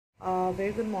A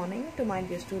very good morning to my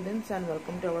dear students and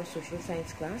welcome to our social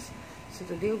science class. So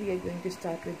today we are going to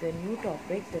start with a new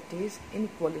topic, that is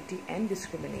inequality and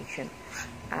discrimination,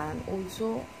 and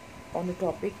also on the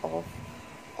topic of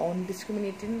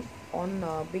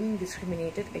being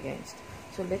discriminated against.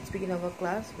 So let's begin our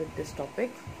class with this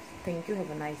topic. Thank you.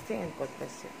 Have a nice day and God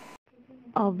bless you.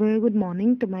 A very good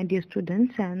morning to my dear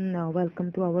students and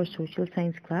welcome to our social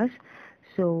science class.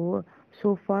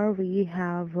 So far we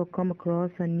have come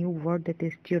across a new word, that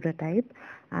is stereotype,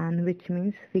 and which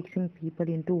means fixing people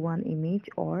into one image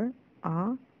or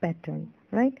a pattern,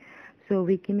 right? So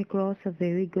we came across a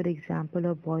very good example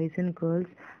of boys and girls,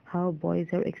 how boys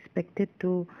are expected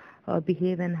to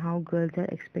behave and how girls are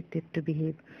expected to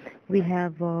behave. We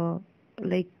have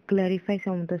clarify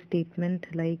some of the statement,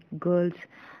 like girls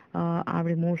are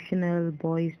emotional,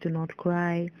 boys do not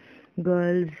cry,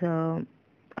 girls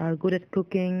are good at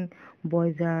cooking,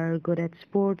 boys are good at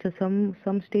sports, or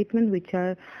some statement which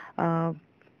are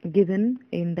given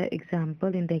in the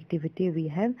example, in the activity. We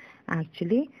have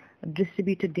actually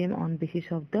distributed them on basis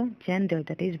of the gender,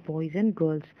 that is boys and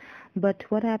girls. But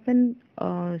what happened,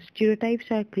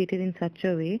 stereotypes are created in such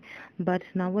a way, but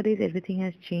nowadays everything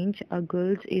has changed. A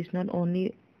girls is not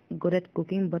only good at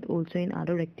cooking but also in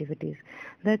other activities.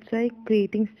 That's why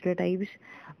creating stereotypes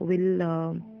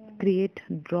will create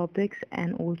drawbacks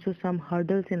and also some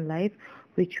hurdles in life,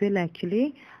 which will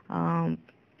actually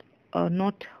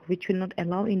not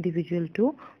allow individual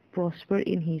to prosper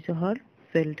in his or her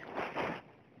field.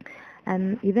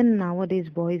 And even nowadays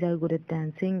boys are good at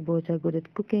dancing, boys are good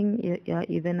at cooking.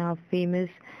 Even our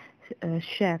famous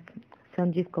chef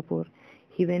Sanjeev Kapoor,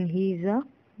 even he is a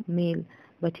male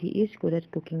but he is good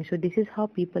at cooking. So this is how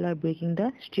people are breaking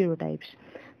the stereotypes.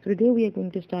 So today we are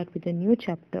going to start with a new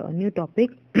chapter, a new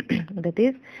topic that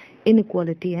is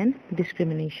inequality and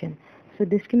discrimination. So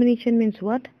discrimination means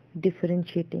what?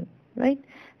 Differentiating, right?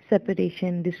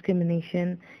 Separation,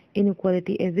 discrimination,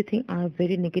 inequality, everything are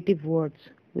very negative words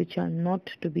which are not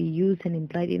to be used and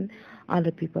implied in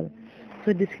other people.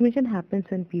 So discrimination happens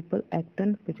when people act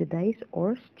on prejudice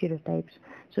or stereotypes.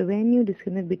 So when you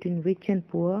discriminate between rich and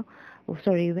poor,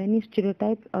 when you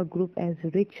stereotype a group as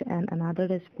rich and another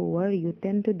as poor, you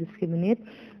tend to discriminate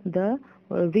the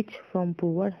rich from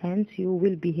poor. Hence you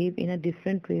will behave in a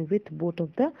different way with both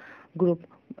of the group,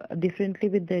 differently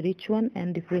with the rich one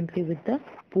and differently with the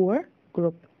poor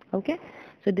group. Okay,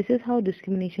 so this is how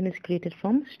discrimination is created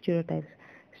from stereotypes.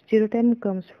 Stereotype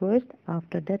comes first,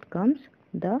 after that comes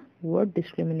the word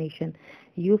discrimination.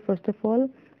 You first of all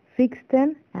fix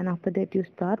them, and after that you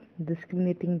start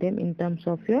discriminating them in terms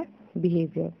of your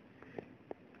behavior.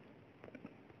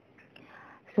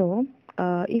 So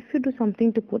if you do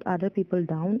something to put other people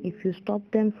down, if you stop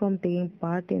them from taking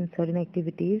part in certain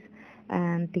activities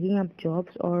and taking up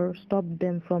jobs, or stop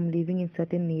them from living in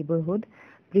certain neighborhood,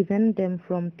 prevent them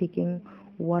from taking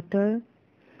water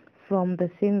from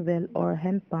the same well or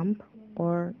hand pump,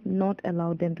 or not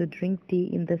allow them to drink tea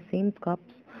in the same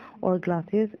cups or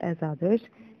glasses as others,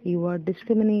 you are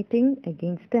discriminating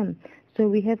against them. So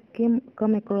we have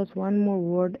come across one more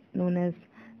word known as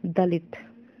Dalit,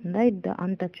 right? The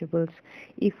untouchables.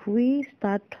 If we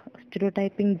start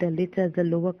stereotyping Dalits as the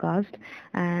lower caste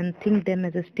and think them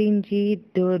as a stingy,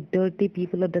 dirty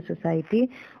people of the society,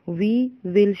 we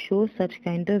will show such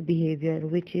kind of behavior,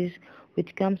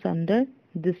 which comes under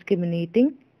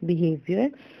discriminating behavior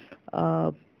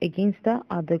against the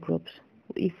other groups.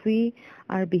 If we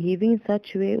are behaving in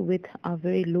such way with a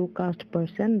very low caste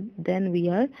person, then we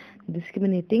are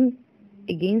discriminating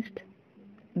against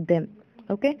them,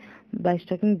 okay, by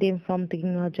stopping them from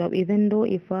taking a job. Even though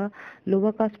if a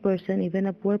lower caste person, even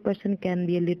a poor person, can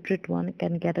be a literate one,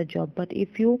 can get a job, but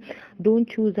if you don't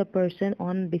choose a person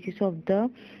on basis of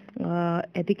the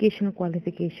educational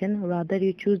qualification, rather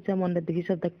you choose them on the basis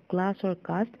of the class or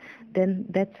caste, then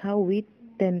that's how we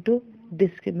tend to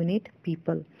discriminate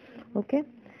people. Okay,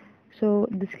 so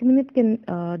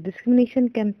discrimination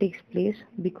can take place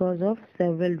because of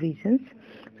several reasons.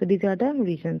 So these are the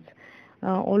reasons.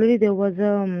 Already there was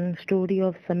a story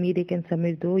of Samir Ek and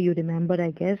Samir Do. You remember,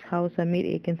 I guess, how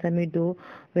Samir Ek and Samir Do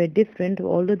were different,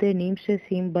 although their names were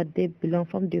same, but they belong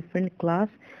from different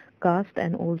caste,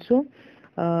 and also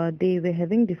they were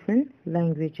having different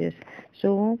languages.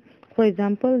 So for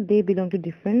example, they belong to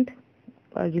different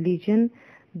religion.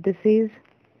 This is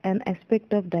an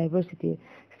aspect of diversity.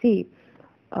 See,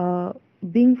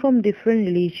 being from different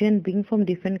religion, being from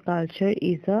different culture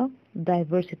is a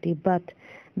diversity, but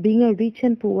being a rich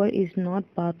and poor is not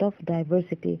part of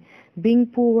diversity. Being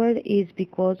poor is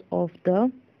because of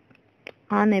the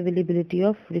unavailability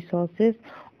of resources,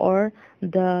 or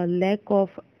the lack of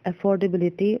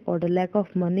affordability, or the lack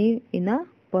of money in a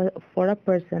for a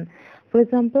person. For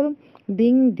example,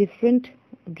 being different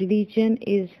religion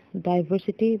is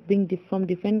diversity, being from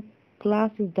different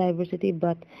class is diversity,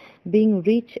 but being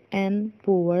rich and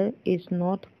poor is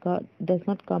not does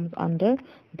not come under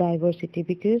diversity,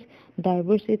 because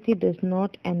diversity does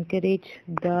not encourage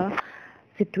the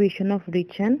situation of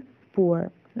rich and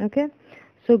poor. Okay,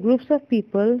 so groups of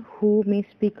people who may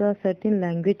speak a certain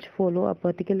language, follow a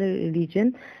particular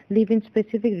religion, live in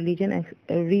specific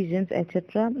regions,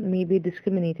 etc., may be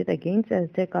discriminated against, as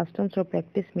their customs or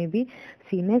practice may be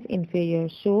seen as inferior.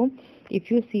 So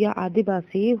if you see a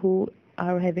Adivasi who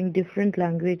are having different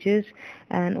languages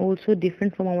and also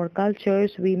different from our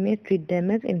cultures, we may treat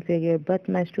them as inferior, but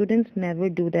my students never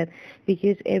do that,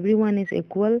 because everyone is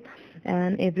equal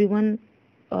and everyone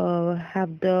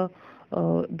have the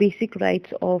basic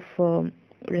rights of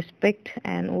respect,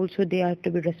 and also they are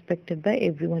to be respected by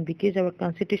everyone, because our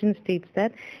constitution states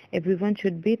that everyone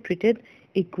should be treated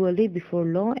equally before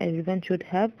law, everyone should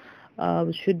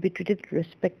be treated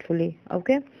respectfully.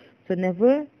 Okay, so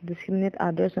never discriminate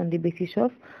others on the basis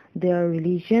of their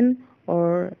religion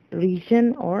or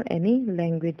region or any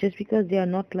language. Just because they are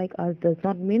not like us does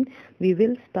not mean we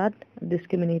will start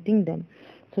discriminating them.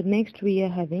 So next we are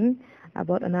having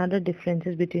about another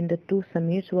differences between the two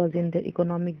Samirs was in the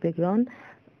economic background.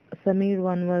 Samir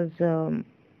one was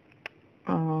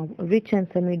rich and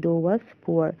Samir two was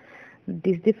poor.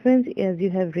 This difference, as you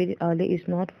have read earlier, is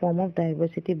not form of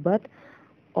diversity but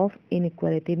of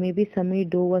inequality. Maybe Samir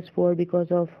Do was poor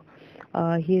because of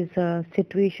his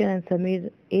situation, and Samir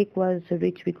Ek was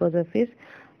rich because of his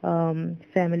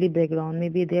family background.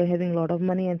 Maybe they are having a lot of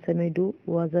money and Samir Do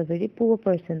was a very poor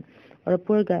person or a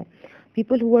poor guy.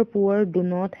 People who are poor do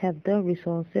not have the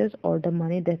resources or the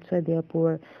money, that's why they are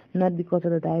poor, not because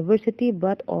of the diversity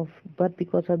but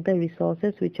because of the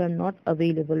resources which are not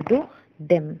available to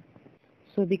them.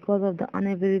 So because of the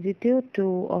unavailability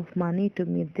of money to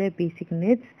meet their basic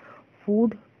needs,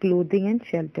 food, clothing and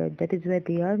shelter, that is why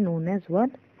they are known as what?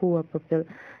 Poor people.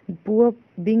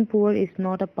 Being poor is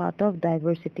not a part of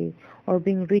diversity, or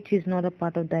being rich is not a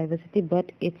part of diversity,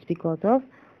 but it's because of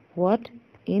what?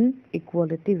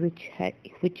 Inequality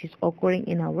which is occurring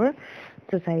in our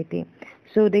society.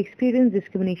 So the experience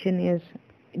discrimination is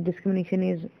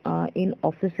in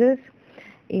offices,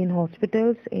 in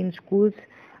hospitals, in schools,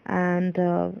 and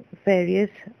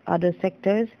various other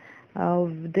sectors.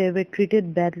 They were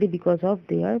treated badly because of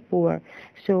they are poor.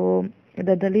 So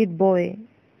the Dalit boy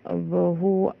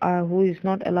who is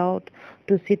not allowed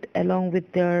to sit along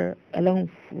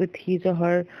with his or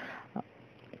her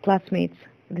classmates.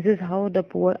 This is how the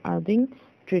poor are being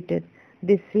treated.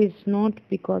 This is not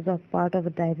because of part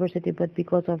of diversity but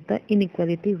because of the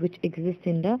inequality which exists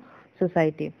in the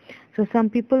society. So some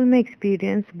people may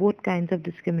experience both kinds of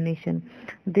discrimination.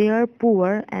 They are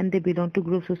poor and they belong to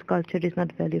groups whose culture is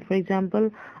not valued. For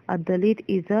example, a Dalit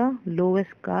is a lowest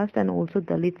caste and also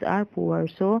Dalits are poor.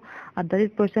 So a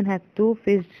Dalit person has to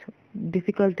face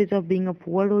difficulties of being a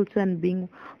poor also and being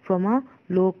from a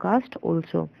low caste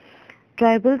also.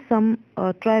 Some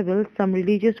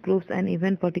religious groups and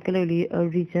even particular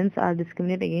regions are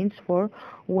discriminated against for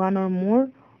one or more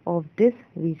of this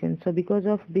reason. So because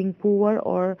of being poor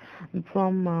or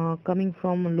from coming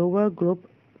from lower group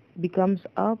becomes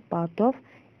a part of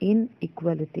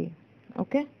inequality.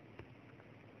 Okay.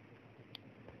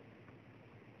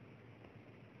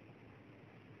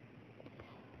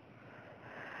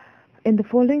 In the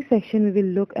following section, we will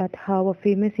look at how a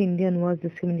famous Indian was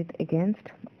discriminated against.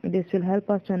 This will help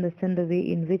us to understand the way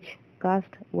in which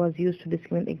caste was used to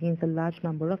discriminate against a large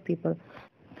number of people.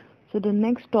 So the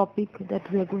next topic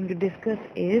that we are going to discuss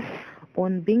is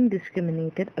on being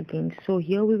discriminated against. So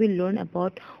here we will learn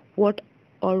about what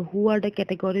or who are the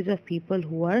categories of people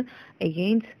who are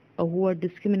against or who are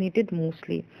discriminated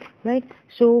mostly, right?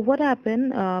 So what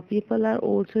happened, people are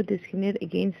also discriminated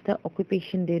against the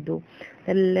occupation they do.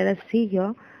 Let us see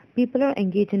here. People are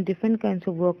engaged in different kinds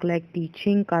of work like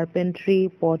teaching,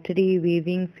 carpentry, pottery,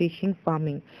 weaving, fishing,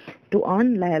 farming to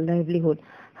earn livelihood.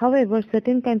 However,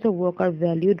 certain kinds of work are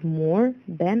valued more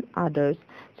than others.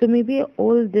 So maybe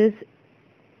all this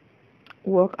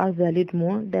work are valued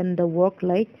more than the work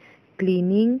like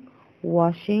cleaning,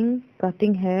 washing,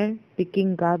 cutting hair,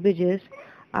 picking garbages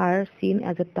are seen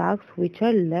as a tasks which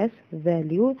are less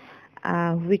value,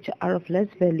 which are of less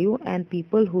value, and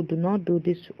people who do not do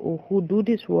this, who do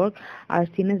this work, are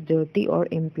seen as dirty or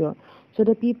impure. So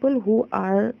the people who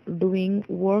are doing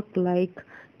work like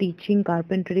teaching,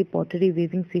 carpentry, pottery,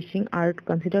 weaving, fishing are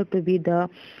considered to be the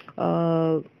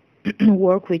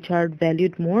work which are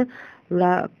valued more,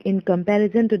 in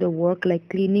comparison to the work like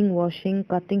cleaning, washing,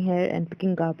 cutting hair and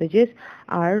picking garbages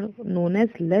are known as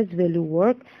less value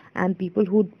work, and people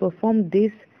who perform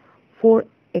these 4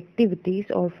 activities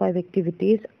or 5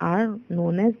 activities are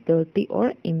known as dirty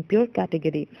or impure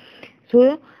category.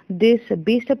 So this,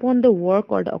 based upon the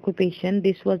work or the occupation,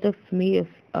 this was the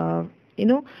uh,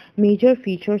 major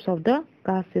features of the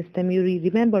caste system. You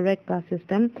remember, right? Caste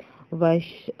system: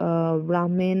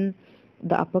 Brahmin,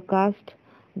 the upper caste,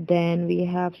 then we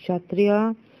have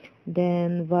Kshatriya,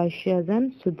 then Vaishyas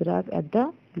and Sudras at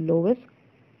the lowest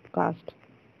caste.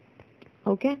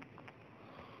 Okay.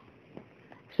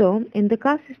 So in the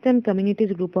caste system,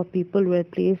 communities group of people were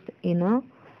placed in a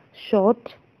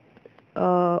short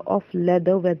of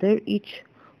ladder, where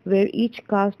each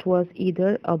caste was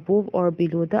either above or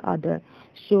below the other.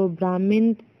 So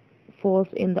Brahmin falls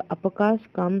in the upper caste,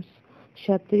 comes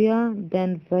Kshatriya,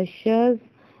 then Vaishyas,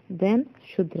 then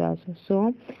Shudras.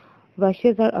 So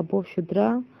Vaishyas are above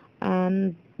Shudra,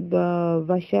 and the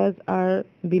Vaishyas are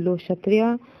below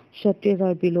Kshatriya, Kshatriyas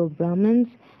are below Brahmins,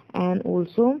 and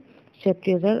also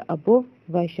Kshatriyas are above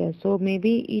Vaishyas. So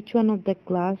maybe each one of the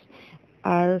class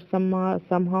are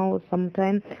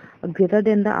sometime greater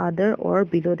than the other or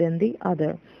below than the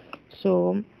other.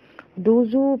 So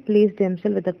those who place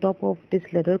themselves at the top of this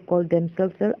ladder call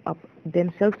themselves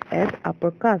as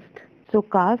upper caste. So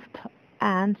caste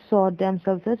and saw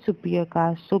themselves as superior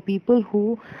caste. So people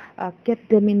who kept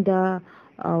them in the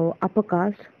upper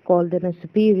caste called them as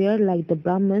superior, like the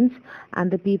Brahmins,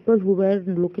 and the people who were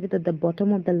located at the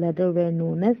bottom of the ladder were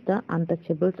known as the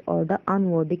untouchables or the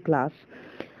unworthy class.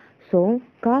 So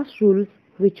caste rules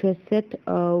which were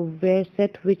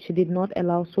set which did not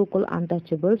allow so-called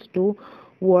untouchables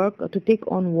to take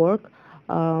on work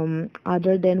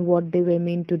other than what they were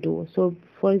meant to do. So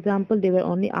for example, they were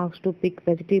only asked to pick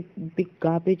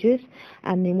garbages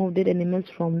and remove dead animals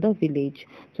from the village.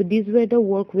 So these were the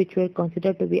work which were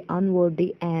considered to be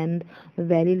unworthy and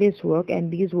valueless work,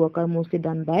 and these work are mostly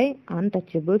done by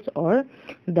untouchables or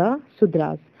the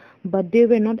Sudras. But they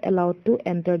were not allowed to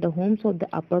enter the homes of the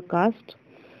upper caste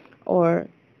or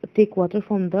take water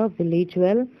from the village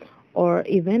well or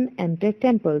even enter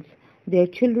temples. Their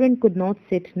children could not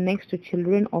sit next to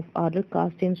children of other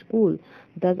caste in school.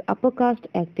 Thus, upper caste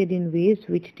acted in ways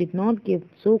which did not give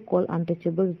so-called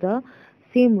untouchables the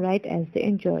same right as they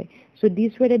enjoy. So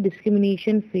these were the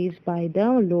discrimination faced by the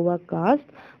lower caste.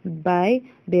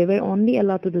 They were only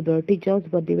allowed to do dirty jobs,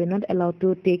 but they were not allowed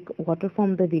to take water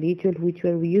from the village well, which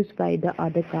were used by the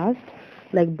other caste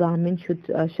like Brahmin,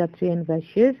 Kshatriya and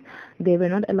Vaishyas. They were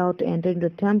not allowed to enter into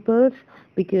temples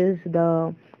because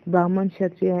the Brahman,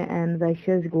 Kshatriya and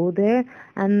Vaishyas go there,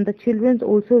 and the children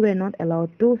also were not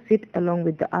allowed to sit along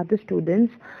with the other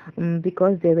students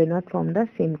because they were not from the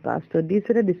same caste. So these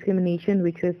were the discrimination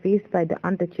which were faced by the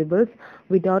untouchables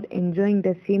without enjoying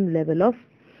the same level of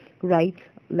rights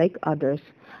like others.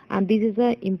 And this is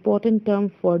an important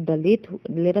term for Dalit.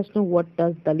 Let us know what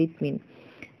does Dalit mean.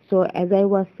 So as I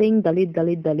was saying,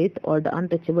 Dalit or the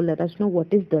untouchable, let us know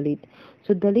what is Dalit.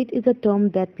 So Dalit is a term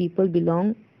that people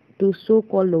belong to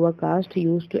so-called lower caste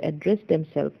use to address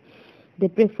themselves. They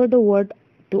prefer the word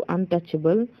to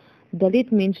untouchable.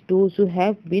 Dalit means those who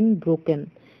have been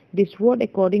broken. This word,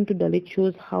 according to Dalit,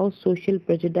 shows how social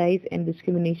prejudice and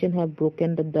discrimination have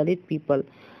broken the Dalit people.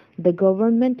 The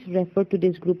government referred to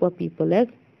this group of people as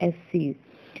SCs.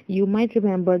 You might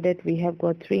remember that we have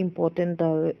got 3 important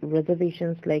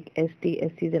reservations like ST,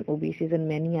 SCs and OBCs, and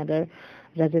many other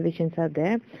reservations are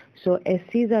there. So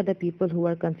SCs are the people who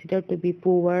are considered to be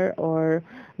poor or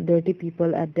dirty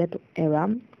people at that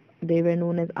era. They were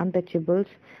known as untouchables,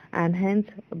 and hence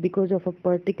because of a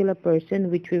particular person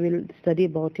which we will study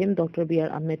about him, Dr. B.R.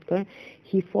 Ambedkar,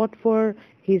 he fought for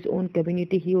his own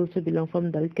community. He also belonged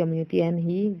from Dalit community, and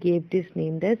he gave this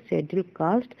name as scheduled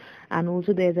caste. And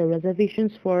also there is a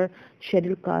reservations for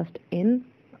scheduled caste in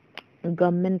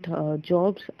government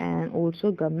jobs and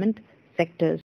also government sectors.